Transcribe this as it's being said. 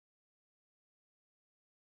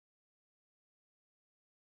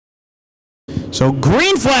So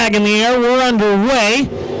green flag in the air, we're underway.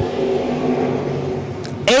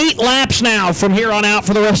 8 laps now from here on out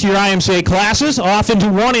for the rest of your IMCA classes. Off into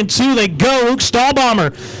 1 and 2 they go. Luke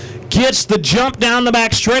Stahlbaumer gets the jump down the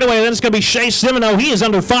back straightaway. Then it's going to be Shea Simino. He is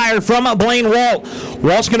under fire from Blaine Walt.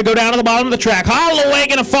 Walt's going to go down to the bottom of the track. Holloway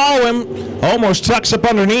going to follow him. Almost tucks up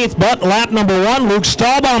underneath, but lap number 1, Luke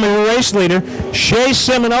Stahlbaumer, your race leader. Shea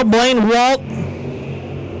Simino, Blaine Walt,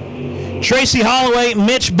 Tracy Holloway,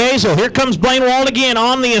 Mitch Basil. Here comes Blaine Walt again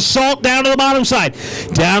on the assault down to the bottom side.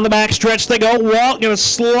 Down the back stretch they go. Walt going to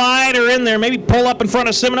slide her in there, maybe pull up in front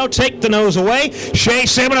of Simino, take the nose away. Shea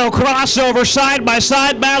Simino crossover,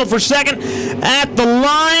 side-by-side battle for second at the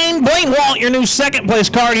line. Blaine Walt, your new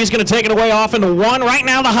second-place card. He's going to take it away off into 1. Right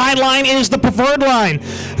now the high line is the preferred line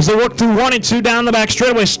as they work through 1 and 2 down the back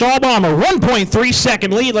straightaway. Stahlbaumer, 1.3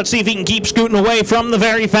 second lead. Let's see if he can keep scooting away from the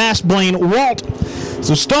very fast Blaine Walt.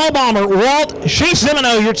 So Stahlbaumer, Walt, Shea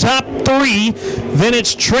Simino, your top 3. Then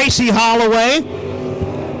it's Tracy Holloway,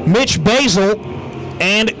 Mitch Basil,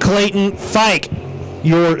 and Clayton Fike.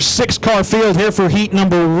 Your 6-car field here for heat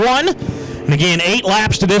number 1. And again, 8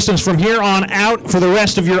 laps to distance from here on out for the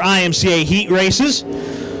rest of your IMCA heat races.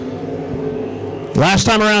 Last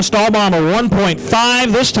time around, Stahlbaumer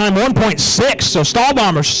 1.5, this time 1.6. So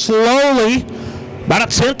Stahlbaumer slowly, about a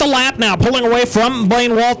 10th a lap now, pulling away from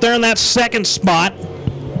Blaine Walt there in that second spot.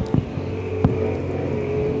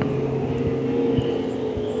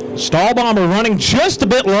 Stahlbaumer running just a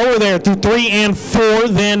bit lower there through 3 and 4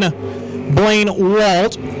 than Blaine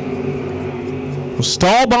Walt.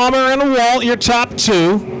 Stahlbaumer and Walt, your top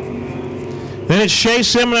 2. Then it's Shea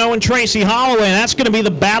Simino and Tracy Holloway, and that's going to be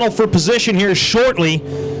the battle for position here shortly.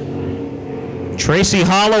 Tracy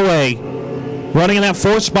Holloway running in that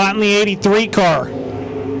 4th spot in the 83 car.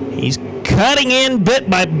 He's cutting in bit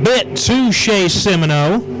by bit to Shea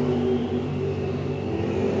Simino.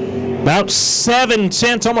 About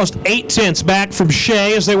 7/10, almost 8/10 back from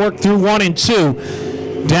Shea as they work through 1 and 2.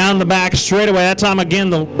 Down the back straightaway. That time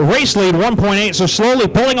again the race lead 1.8, so slowly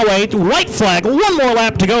pulling away. White flag, 1 more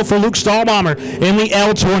lap to go for Luke Stahlbaumer in the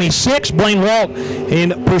L26. Blaine Walt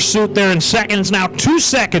in pursuit there in seconds. Now 2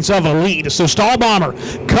 seconds of a lead. So Stahlbaumer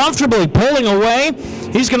comfortably pulling away.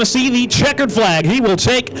 He's going to see the checkered flag. He will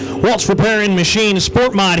take Walt's Repairing Machine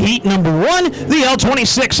Sport Mod Heat number 1, the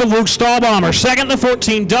L26 of Luke Stahlbaumer. Second, the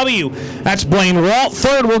 14W. That's Blaine Walt.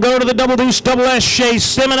 Third will go to the Double Deuce Double S Shea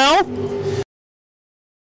Simino.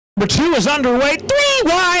 Number 2 is underway. 3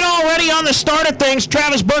 wide already on the start of things.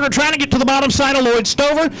 Travis Berger trying to get to the bottom side of Lloyd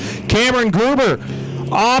Stover. Cameron Gruber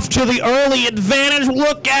off to the early advantage.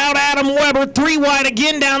 Look out, Adam Weber. 3 wide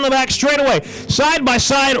again down the back straightaway.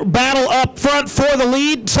 Side-by-side battle up front for the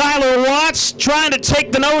lead. Tyler Watts trying to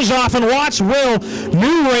take the nose off, and Watts will.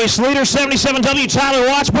 New race leader, 77W Tyler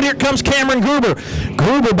Watts, but here comes Cameron Gruber.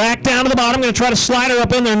 Gruber back down to the bottom. Going to try to slide her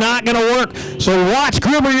up in there. Not going to work. So Watts,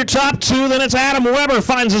 Gruber, your top 2. Then it's Adam Weber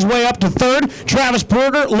finds his way up to 3rd. Travis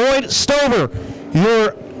Berger, Lloyd Stover,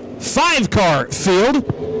 your 5-car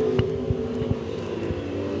field.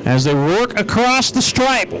 As they work across the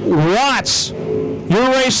stripe, Watts, your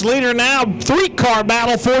race leader now. 3-car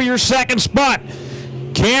battle for your 2nd spot.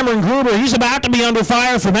 Cameron Gruber, he's about to be under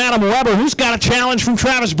fire from Adam Weber, who's got a challenge from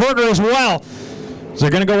Travis Berger as well. So they're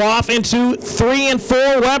going to go off into 3 and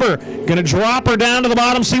 4. Weber going to drop her down to the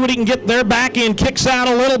bottom, see what he can get there. Back in, kicks out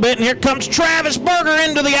a little bit, and here comes Travis Berger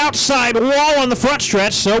into the outside wall on the front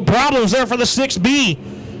stretch. So problems there for the 6B.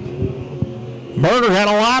 Berger had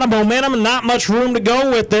a lot of momentum and not much room to go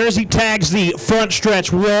with there as he tags the front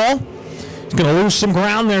stretch wall. He's going to lose some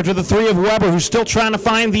ground there to the 3 of Weber, who's still trying to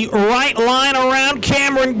find the right line around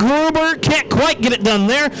Cameron Gruber. Can't quite get it done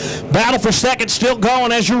there. Battle for second still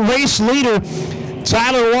going as your race leader,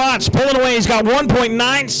 Tyler Watts, pulling away. He's got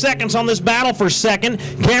 1.9 seconds on this battle for second.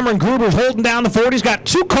 Cameron Gruber's holding down the 40. He's got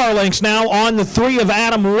 2 car lengths now on the 3 of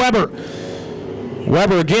Adam Weber.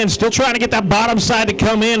 Weber again still trying to get that bottom side to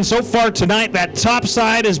come in. So far tonight, that top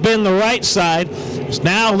side has been the right side. There's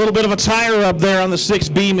now a little bit of a tire up there on the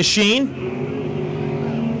 6B machine.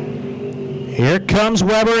 Here comes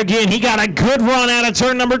Weber again. He got a good run out of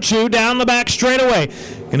turn number 2 down the back straightaway.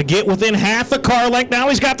 Going to get within half a car length. Now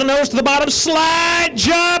he's got the nose to the bottom. Slide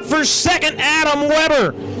job for second, Adam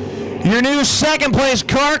Weber. Your new 2nd place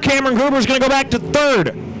car. Cameron Gruber is going to go back to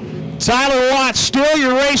 3rd. Tyler Watts, still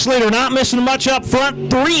your race leader, not missing much up front.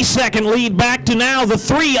 3-second lead back to now the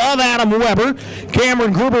 3 of Adam Weber.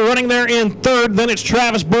 Cameron Gruber running there in 3rd. Then it's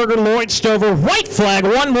Travis Berger, Lloyd Stover. White flag,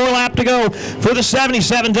 1 more lap to go for the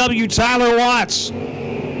 77W Tyler Watts.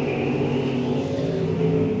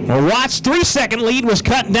 Well, Watts' 3-second lead was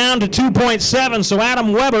cut down to 2.7, so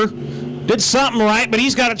Adam Weber did something right, but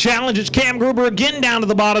he's got a challenge. It's Cam Gruber again down to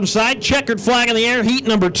the bottom side. Checkered flag in the air, heat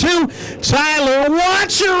number 2. Tyler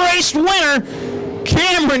Watts, your race winner.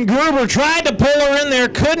 Cameron Gruber tried to pull her in there,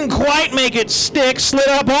 couldn't quite make it stick, slid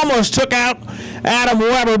up, almost took out Adam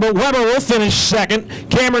Weber, but Weber will finish second.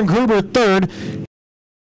 Cameron Gruber third.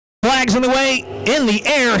 Flags in the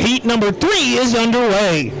air, heat number 3 is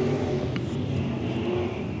underway.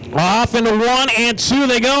 Off into 1 and 2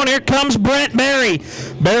 they go, and here comes Brett Berry.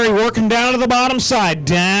 Berry working down to the bottom side.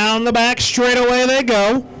 Down the back straightaway they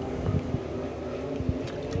go.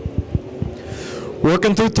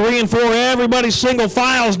 Working through 3 and 4, everybody single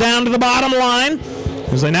files down to the bottom line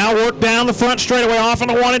as they now work down the front straightaway off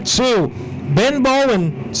into 1 and 2. Ben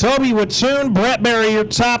Bolin, Toby Wattoon, Brett Berry, your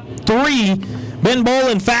top 3. Ben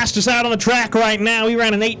Bolin fastest out on the track right now. He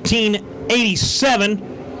ran an 18:87.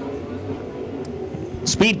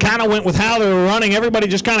 Speed kind of went with how they were running. Everybody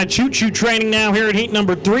just kind of choo-choo training now here at heat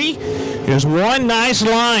number 3. There's one nice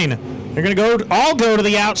line. They're going to all go to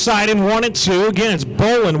the outside in 1 and 2. Again, it's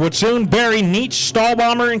Bolin, Wattoon, Berry, Neach,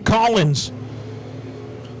 Stahlbomber, and Collins.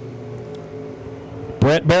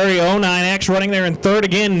 Brett Berry, 09X, running there in third.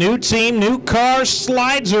 Again, new team, new car,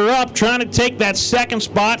 slides her up, trying to take that second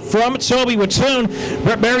spot from Toby Wattoon.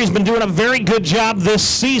 Brett Berry's been doing a very good job this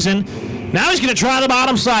season. Now he's going to try the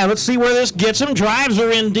bottom side. Let's see where this gets him. Drives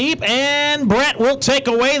her in deep, and Brett will take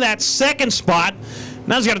away that second spot.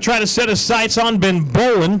 Now he's got to try to set his sights on Ben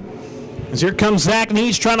Bolin. As here comes Zach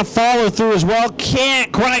Neach trying to follow through as well.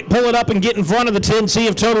 Can't quite pull it up and get in front of the 10C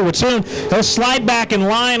of Toby Wattoon. He'll slide back in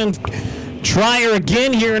line and try her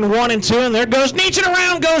again here in 1 and 2. And there goes Neach, and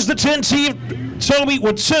around goes the 10C of Toby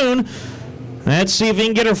Wattoon. Let's see if he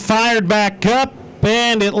can get her fired back up.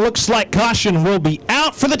 And it looks like caution will be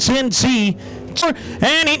out for the 10C.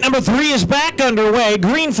 And heat number 3 is back underway.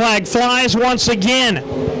 Green flag flies once again.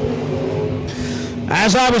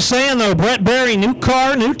 As I was saying, though, Brett Berry, new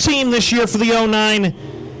car, new team this year for the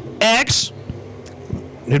 09X.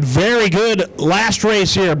 Did very good last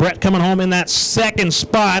race here. Brett coming home in that second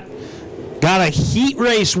spot. Got a heat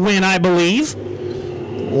race win, I believe.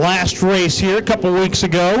 Last race here a couple weeks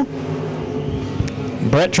ago.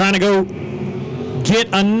 Brett trying to go get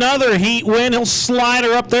another heat win. He'll slide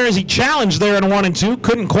her up there as he challenged there in 1 and 2.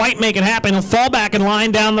 Couldn't quite make it happen. He'll fall back in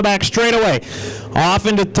line down the back straightaway. Off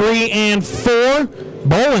into 3 and 4.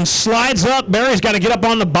 Bolin slides up. Berry's got to get up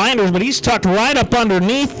on the binders, but he's tucked right up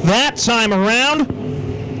underneath that time around.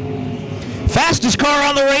 Fastest car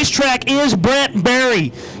on the racetrack is Brett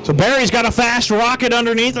Berry. So Berry's got a fast rocket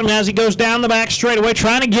underneath him as he goes down the back straightaway,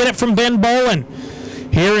 trying to get it from Ben Bolin.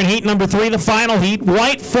 Here in heat number 3, the final heat,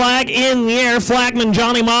 white flag in the air, flagman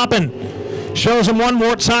Johnny Maupin shows him one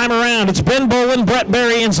more time around. It's Ben Bolin, Brett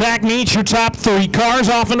Berry, and Zach Neach, your top 3 cars,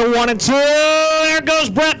 off into 1 and 2. There goes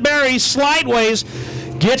Brett Berry, slideways,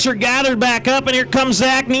 gets her gathered back up, and here comes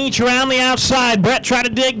Zach Neach around the outside. Brett tried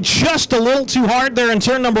to dig just a little too hard there in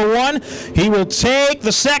turn number 1. He will take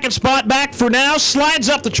the second spot back for now, slides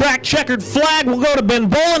up the track, checkered flag will go to Ben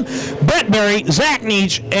Bolin, Brett Berry, Zach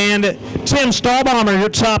Neach, and Tim Stahlbomber, your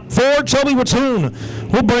top 4. Toby Wattoon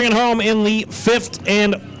will bring it home in the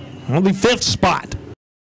 5th spot.